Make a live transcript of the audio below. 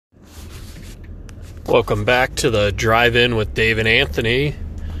Welcome back to the Drive-In with Dave and Anthony.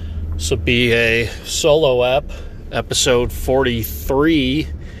 This will be a solo episode 43.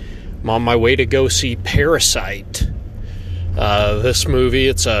 I'm on my way to go see Parasite. This movie,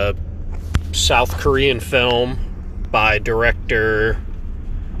 it's a South Korean film by director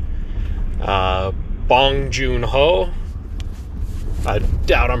Bong Joon-ho. I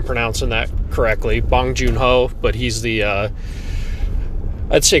doubt I'm pronouncing that correctly. Bong Joon-ho, but he's the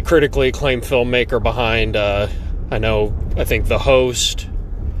I'd say critically acclaimed filmmaker behind, I think The Host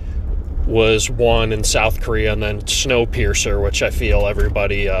was one in South Korea, and then Snowpiercer, which I feel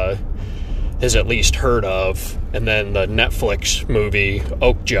everybody has at least heard of, and then the Netflix movie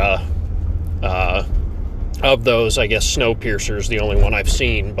Okja. Of those, I guess Snowpiercer is the only one I've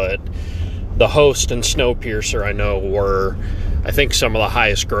seen, but The Host and Snowpiercer I know were, I think, some of the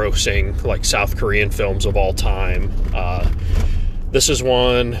highest grossing, like, South Korean films of all time. This is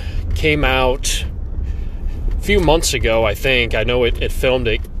one, came out a few months ago, I think. I know it filmed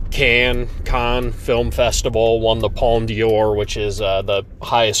at Cannes Film Festival, won the Palme d'Or, which is the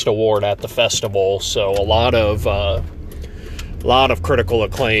highest award at the festival. So a lot of critical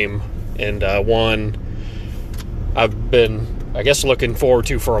acclaim, and one I've been, I guess, looking forward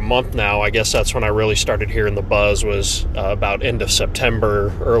to for a month now. I guess that's when I really started hearing the buzz, was about end of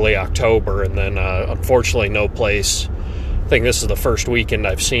September, early October, and then unfortunately no place. I think this is the first weekend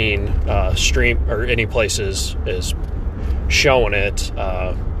I've seen stream or any places is showing it.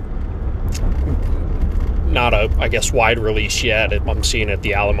 Not a, I guess, wide release yet. I'm seeing it at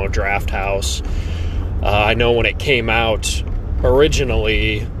the Alamo Drafthouse. I know when it came out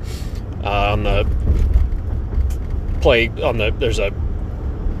originally there's a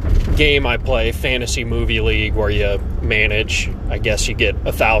game I play, Fantasy Movie League, where you manage, I guess you get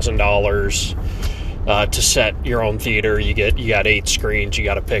 $1,000 to set your own theater. You got 8 screens. You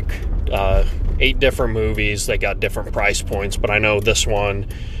got to pick 8 different movies. They got different price points, but I know this one,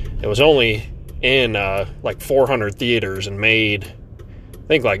 it was only in like 400 theaters and made, I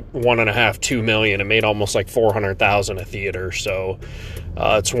think, like $1.5-2 million. It made almost like $400,000 a theater. So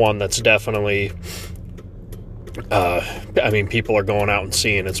it's one that's definitely, people are going out and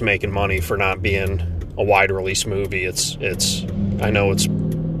seeing. It's making money for not being a wide release movie. I know it's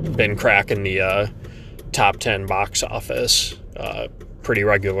been cracking the top 10 box office pretty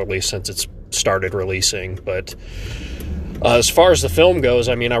regularly since it's started releasing. But as far as the film goes,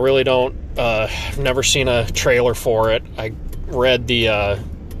 I really don't, I've never seen a trailer for it. I read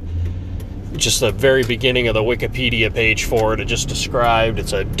just the very beginning of the Wikipedia page for it. It just described,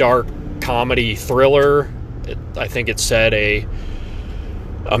 it's a dark comedy thriller. I think it said a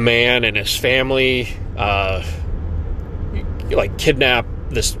man and his family kidnap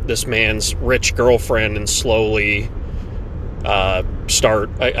this man's rich girlfriend and slowly start,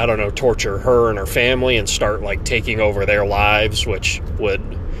 torture her and her family and start taking over their lives, which would,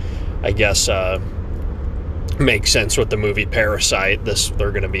 I guess, make sense with the movie Parasite.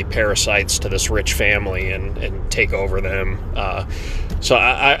 They're going to be parasites to this rich family and take over them. So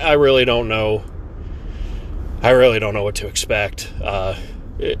I really don't know. I really don't know what to expect.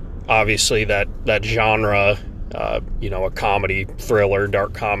 Obviously, that genre, a comedy thriller,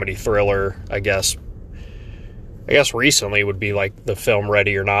 dark comedy thriller, I guess recently would be like the film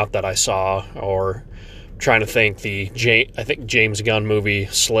Ready or Not that I saw, or I'm trying to think I think James Gunn movie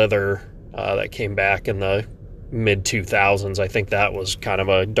Slither that came back in the mid 2000s. I think that was kind of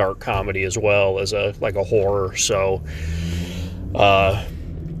a dark comedy as well as a horror. So,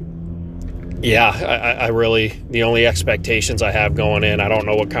 I really, the only expectations I have going in, I don't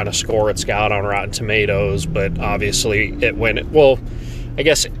know what kind of score it's got on Rotten Tomatoes, but obviously I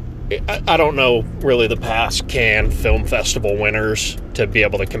guess I don't know really the past Cannes Film Festival winners to be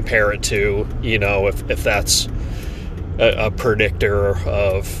able to compare it to, if that's a predictor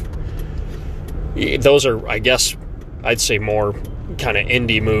of, those are, I guess, I'd say more kind of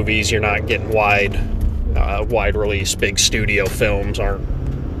indie movies. You're not getting wide release, big studio films aren't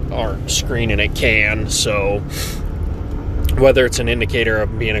screening at Cannes, so whether it's an indicator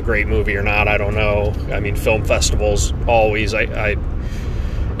of being a great movie or not, I don't know. Film festivals always,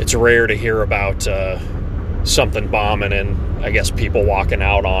 it's rare to hear about something bombing and I guess people walking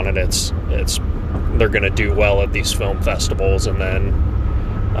out on it. They're going to do well at these film festivals, and then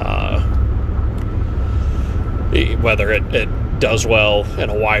whether it does well in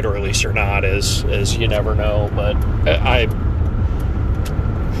a wide release or not is you never know. But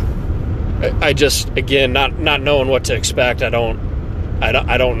I just, again, not knowing what to expect. I don't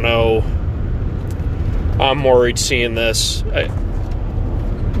know. I'm worried seeing this.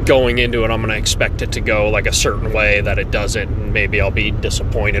 going into it, I'm going to expect it to go like a certain way that it doesn't, and maybe I'll be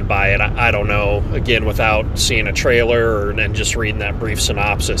disappointed by it. I don't know. Again, without seeing a trailer and just reading that brief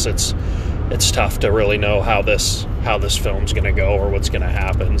synopsis, it's tough to really know how this film's going to go or what's going to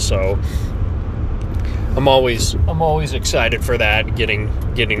happen. So I'm always excited for that,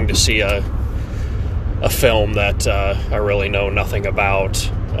 getting to see a film that I really know nothing about.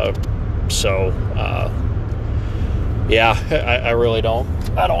 Yeah, I really don't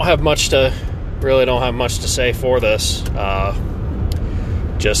have much to say for this. I'm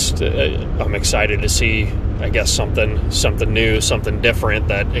excited to see, I guess, something new, something different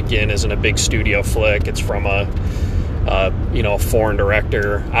that, again, isn't a big studio flick. It's from a foreign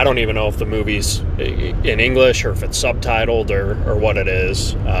director. I don't even know if the movie's in English or if it's subtitled or what it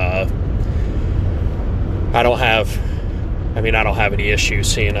is. I don't have any issues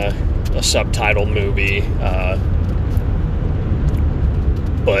seeing a subtitled movie.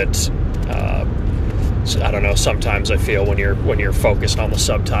 But I don't know. Sometimes I feel when you're focused on the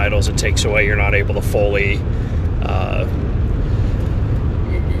subtitles, it takes away. You're not able to fully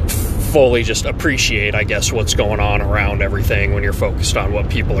just appreciate, I guess, what's going on around everything when you're focused on what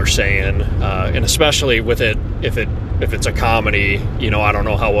people are saying, and especially with it, if it's a comedy, I don't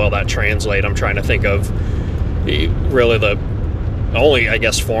know how well that translates. I'm trying to think of really the only, I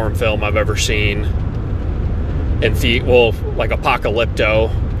guess, foreign film I've ever seen like Apocalypto.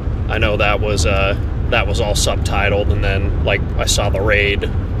 I know that was all subtitled, and then like I saw the Raid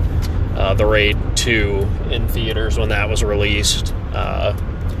 2 in theaters when that was released.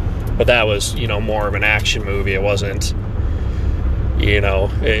 But that was, more of an action movie. It wasn't, there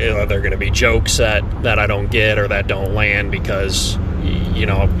are going to be jokes that I don't get or that don't land because,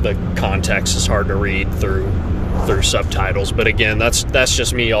 the context is hard to read through subtitles. But again, that's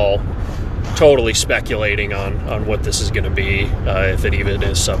just me all totally speculating on what this is going to be, if it even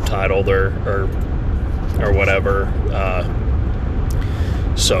is subtitled or whatever.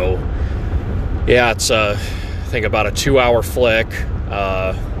 So yeah, it's I think about a 2-hour flick.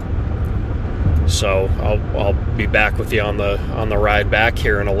 So I'll be back with you on the ride back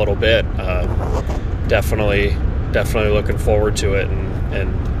here in a little bit. Definitely looking forward to it,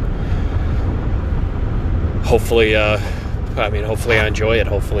 and hopefully hopefully I enjoy it.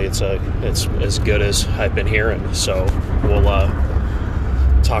 Hopefully it's as good as I've been hearing. So we'll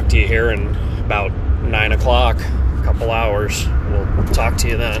talk to you here in about 9 o'clock, a couple hours. We'll talk to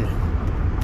you then.